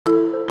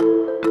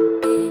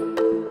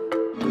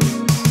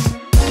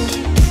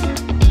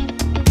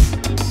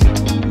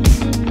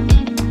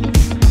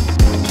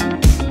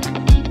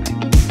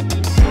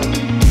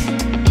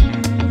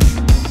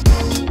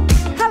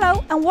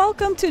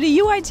to the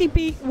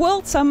UITP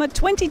World Summit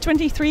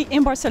 2023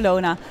 in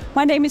Barcelona.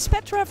 My name is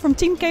Petra from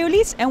Team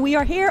Keolis and we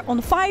are here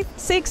on 5,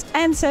 6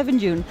 and 7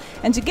 June.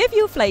 And to give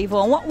you a flavor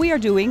on what we are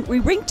doing,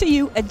 we bring to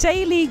you a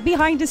daily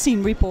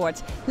behind-the-scene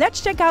report. Let's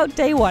check out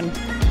day 1.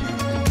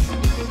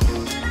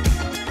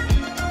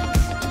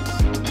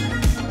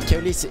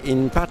 Keolis,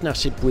 in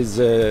partnership with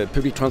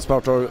public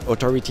transport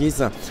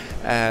authorities,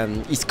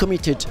 is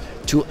committed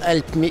to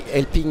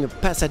helping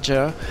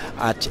passengers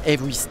at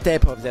every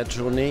step of their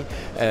journey,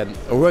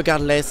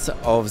 regardless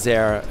of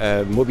their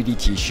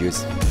mobility issues.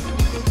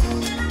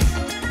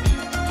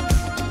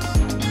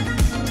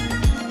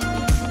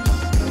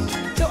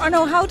 So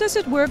Arno, how does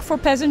it work for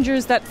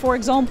passengers that, for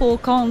example,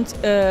 can't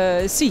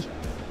see?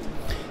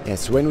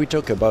 Yes, when we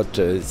talk about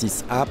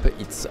this app,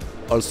 it's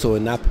also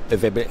an app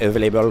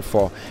available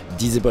for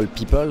disabled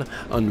people,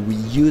 and we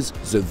use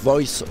the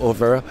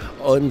voice-over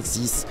on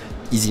this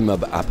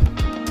EasyMob app.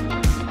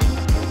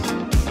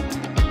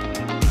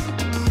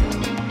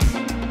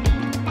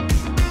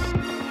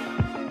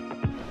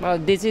 Well,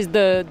 this is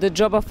the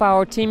job of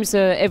our teams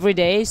every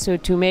day, so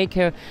to make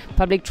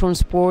public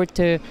transport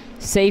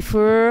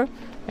safer,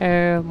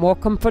 more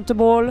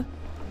comfortable,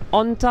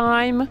 on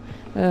time,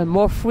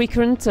 more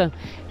frequent,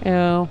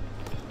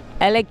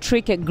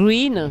 electric,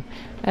 green,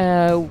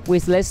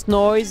 with less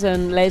noise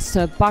and less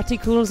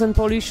particles and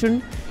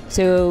pollution.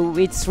 So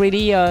it's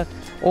really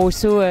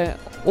also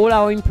all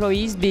our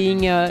employees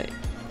being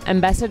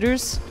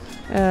ambassadors.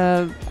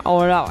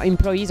 All our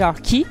employees are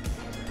key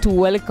to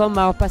welcome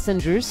our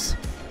passengers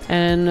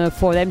and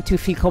for them to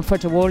feel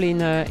comfortable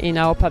in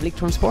our public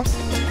transport.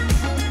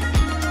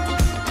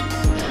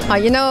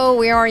 You know,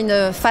 we are in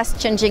a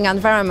fast-changing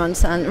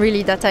environment and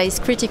really data is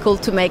critical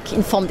to make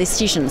informed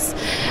decisions.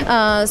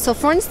 So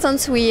for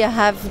instance, we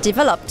have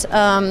developed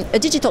a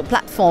digital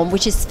platform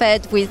which is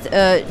fed with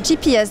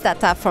GPS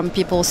data from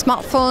people's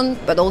smartphone,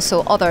 but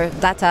also other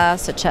data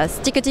such as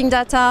ticketing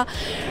data,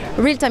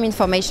 real-time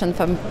information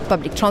from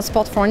public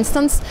transport, for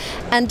instance.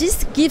 And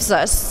this gives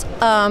us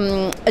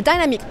a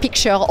dynamic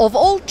picture of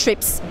all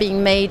trips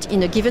being made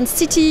in a given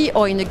city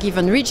or in a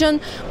given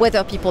region,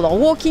 whether people are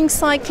walking,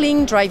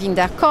 cycling, driving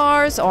their cars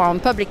or on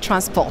public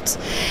transport.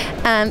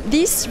 And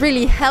this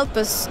really helps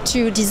us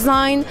to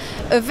design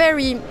a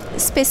very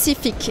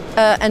specific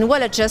and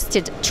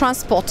well-adjusted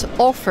transport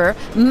offer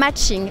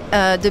matching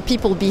the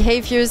people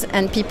behaviors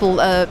and people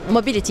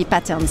mobility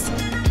patterns.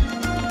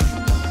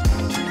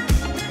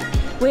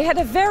 We had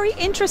a very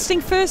interesting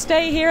first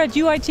day here at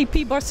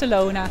UITP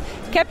Barcelona,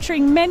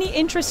 capturing many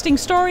interesting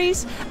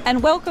stories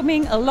and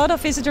welcoming a lot of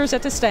visitors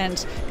at the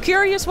stand.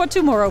 Curious what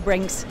tomorrow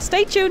brings.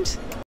 Stay tuned!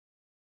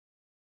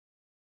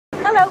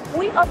 Hello,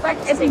 we are back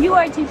at the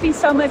UITP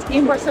Summit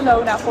in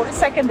Barcelona for the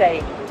second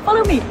day.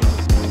 Follow me!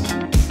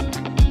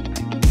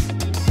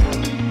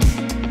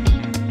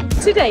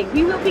 Today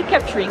we will be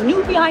capturing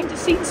new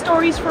behind-the-scenes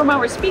stories from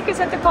our speakers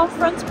at the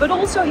conference, but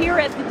also here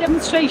at the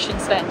demonstration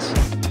stands.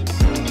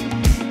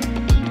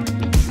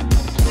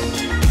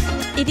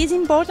 It is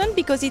important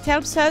because it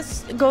helps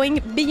us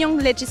going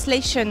beyond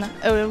legislation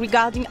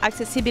regarding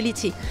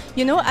accessibility.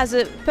 You know, as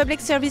a public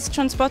service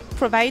transport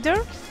provider,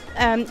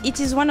 it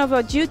is one of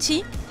our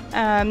duty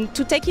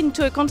to take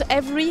into account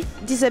every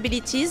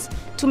disabilities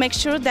to make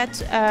sure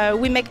that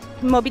we make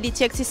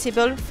mobility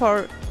accessible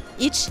for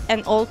each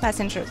and all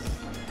passengers.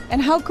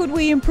 And how could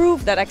we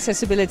improve that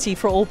accessibility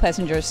for all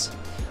passengers?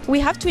 We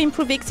have to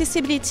improve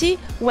accessibility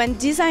when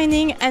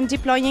designing and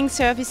deploying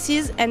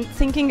services and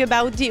thinking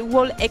about the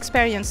whole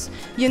experience.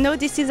 You know,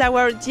 this is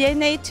our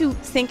DNA to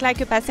think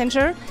like a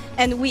passenger,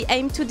 and we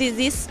aim to do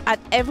this at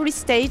every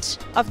stage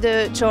of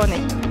the journey.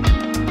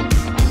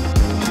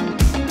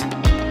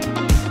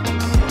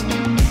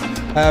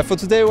 For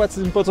today, what's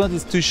important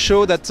is to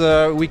show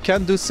that we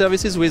can do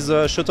services with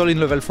shuttle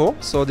in level 4.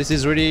 So this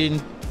is really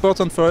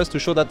important for us to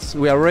show that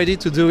we are ready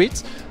to do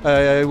it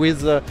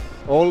with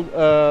all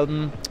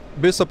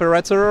bus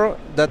operator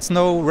that's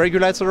now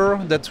regulator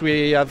that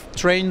we have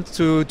trained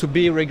to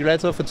be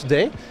regulator for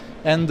today.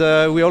 And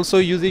we're also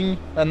using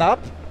an app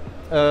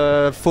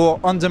for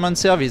on-demand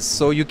service.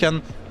 So you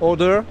can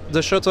order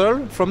the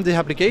shuttle from the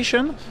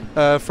application,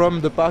 from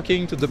the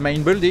parking to the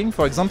main building,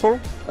 for example,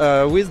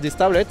 with this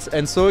tablet.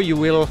 And so you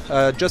will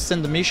just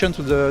send the mission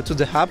to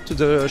the app, to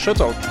the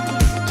shuttle.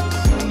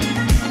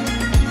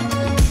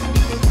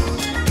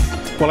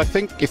 Well, I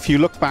think if you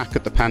look back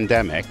at the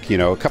pandemic, you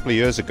know, a couple of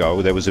years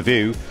ago, there was a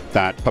view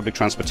that public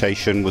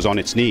transportation was on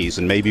its knees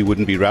and maybe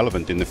wouldn't be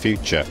relevant in the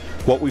future.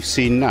 What we've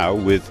seen now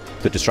with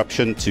the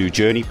disruption to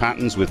journey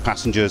patterns, with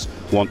passengers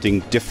wanting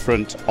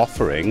different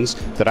offerings,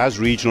 that as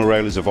regional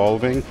rail is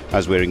evolving,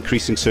 as we're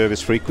increasing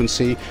service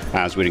frequency,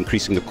 as we're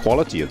increasing the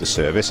quality of the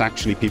service,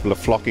 actually people are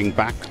flocking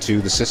back to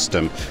the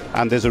system.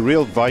 And there's a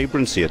real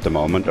vibrancy at the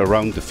moment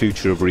around the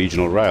future of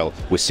regional rail.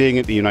 We're seeing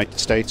it in the United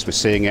States, we're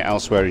seeing it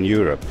elsewhere in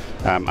Europe,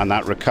 and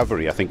that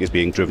recovery, I think, is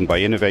being driven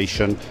by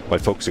innovation, by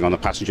focusing on the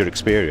passenger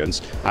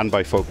experience, and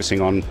by focusing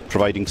on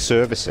providing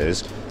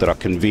services that are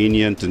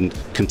convenient and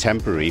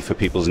contemporary for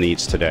people's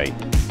needs today.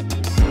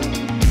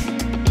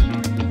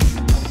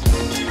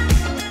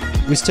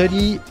 We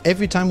study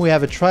every time we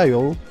have a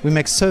trial, we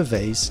make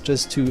surveys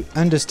just to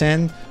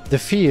understand the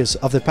fears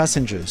of the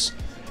passengers.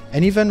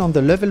 And even on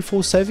the level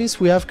 4 service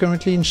we have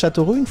currently in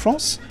Châteauroux in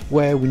France,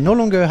 where we no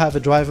longer have a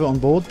driver on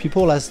board,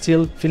 people are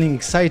still feeling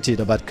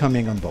excited about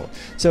coming on board.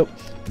 So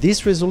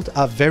these results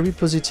are very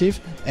positive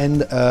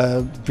and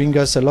bring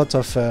us a lot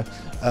of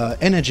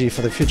energy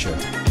for the future.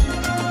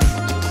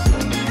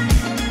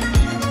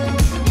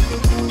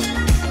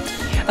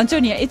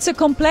 Antonia, it's a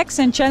complex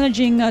and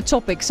challenging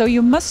topic, so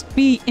you must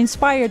be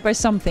inspired by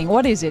something.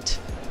 What is it?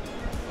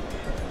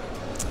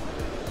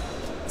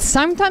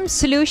 Sometimes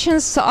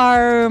solutions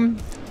are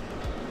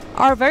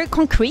very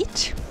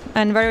concrete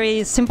and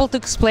very simple to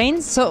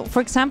explain. So,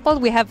 for example,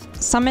 we have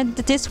some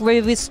entities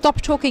where we stop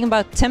talking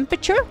about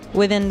temperature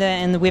within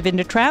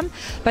the tram,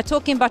 but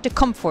talking about the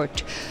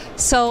comfort.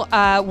 So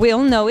we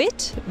all know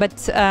it,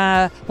 but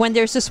when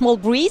there's a small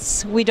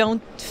breeze, we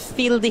don't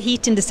feel the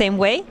heat in the same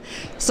way.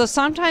 So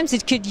sometimes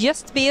it could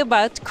just be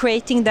about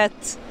creating that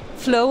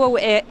flow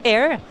of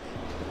air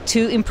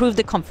to improve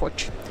the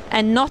comfort,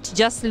 and not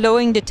just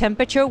lowering the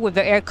temperature with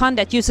the aircon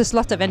that uses a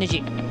lot of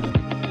energy.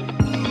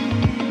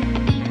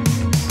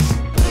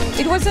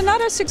 It was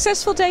another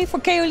successful day for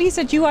Keolis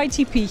at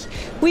UITP.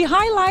 We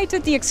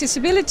highlighted the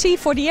accessibility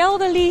for the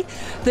elderly,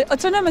 the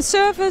autonomous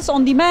service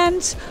on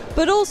demand,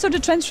 but also the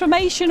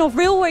transformation of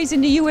railways in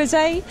the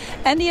USA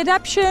and the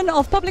adaptation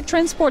of public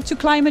transport to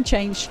climate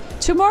change.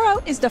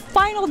 Tomorrow is the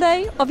final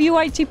day of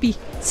UITP.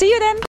 See you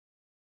then!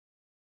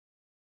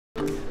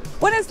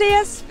 Buenos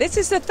dias! This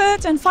is the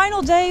third and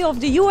final day of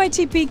the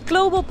UITP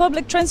Global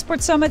Public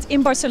Transport Summit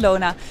in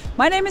Barcelona.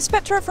 My name is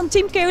Petra from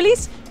Team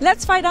Keolis.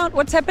 Let's find out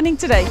what's happening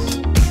today.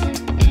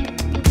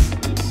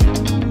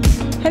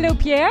 Hello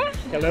Pierre.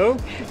 Hello.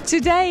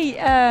 Today,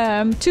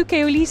 two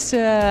Keolis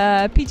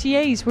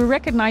PTAs were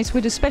recognized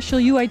with a special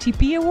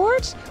UITP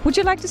award. Would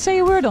you like to say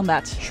a word on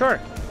that? Sure.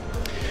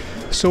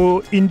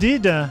 So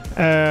indeed,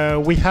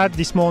 we had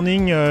this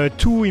morning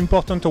two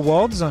important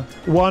awards.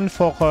 One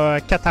for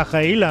Qatar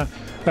Rail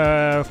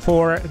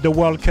for the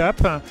World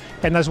Cup,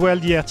 and as well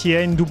the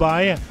RTA in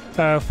Dubai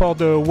for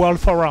the World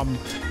Forum.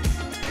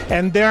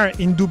 And there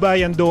in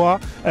Dubai and Doha,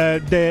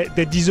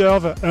 they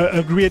deserve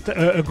a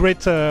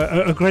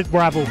great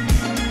bravo.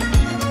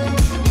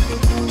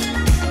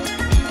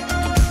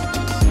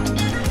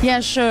 Yeah,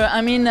 sure.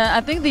 I mean,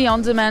 I think the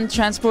on-demand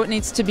transport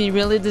needs to be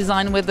really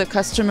designed with the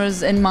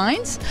customers in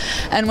mind.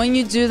 And when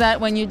you do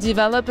that, when you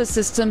develop a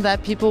system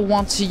that people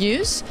want to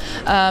use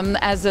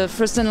as a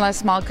first and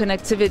last mile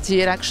connectivity,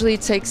 it actually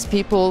takes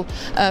people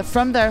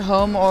from their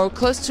home or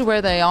close to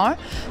where they are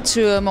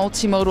to a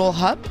multimodal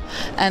hub.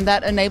 And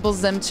that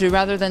enables them to,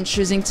 rather than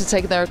choosing to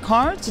take their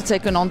car, to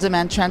take an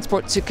on-demand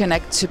transport to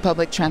connect to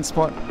public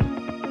transport.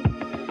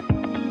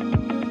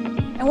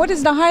 And what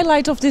is the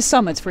highlight of this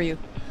summit for you?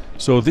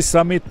 So this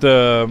summit,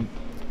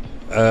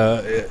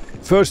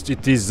 first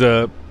it is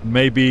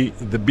maybe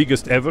the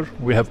biggest ever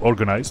we have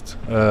organized.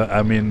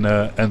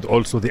 And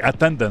also the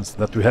attendance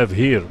that we have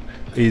here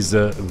is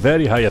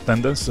very high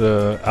attendance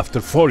after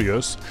 4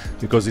 years,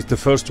 because it's the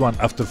first one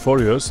after 4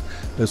 years.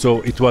 So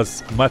it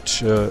was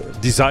much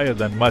desired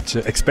and much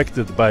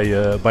expected by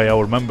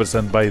our members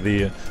and by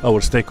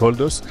our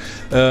stakeholders.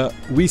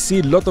 We see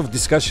a lot of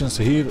discussions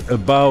here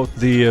about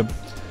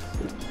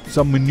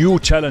some new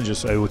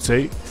challenges, I would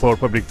say, for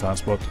public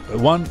transport.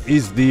 One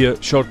is the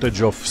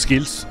shortage of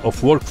skills,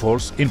 of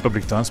workforce in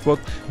public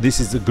transport. This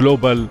is a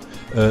global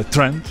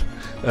trend.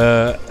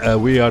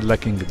 We are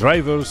lacking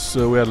drivers,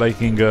 we are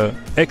lacking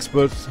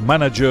experts,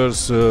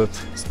 managers,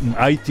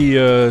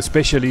 IT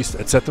specialists,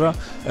 etc.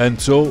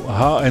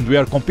 And we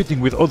are competing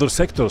with other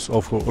sectors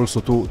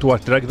also to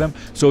attract them.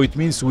 So it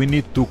means we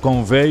need to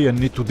convey and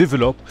need to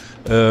develop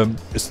a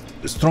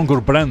stronger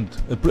brand,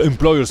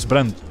 employers'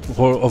 brand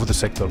of the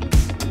sector.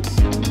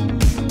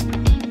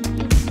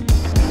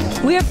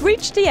 We have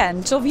reached the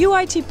end of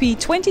UITP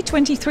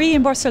 2023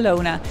 in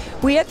Barcelona.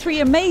 We had 3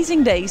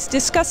 amazing days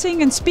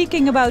discussing and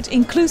speaking about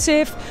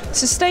inclusive,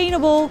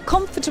 sustainable,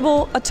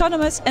 comfortable,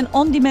 autonomous and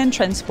on-demand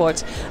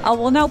transport. I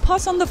will now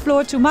pass on the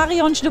floor to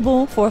Marie-Ange de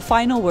Bon for a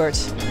final word.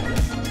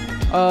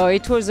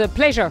 It was a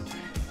pleasure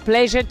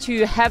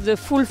to have the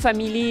full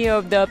family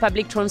of the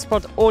public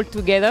transport all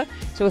together.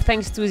 So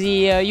thanks to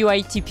the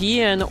UITP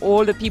and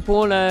all the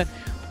people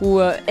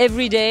who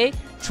every day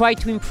try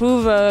to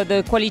improve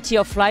the quality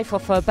of life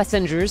of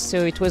passengers.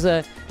 So it was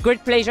a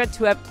great pleasure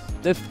to have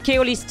the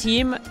Keolis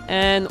team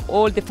and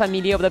all the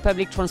family of the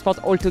public transport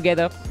all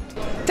together.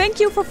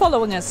 Thank you for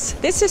following us.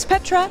 This is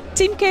Petra,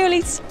 Team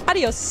Keolis.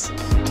 Adios.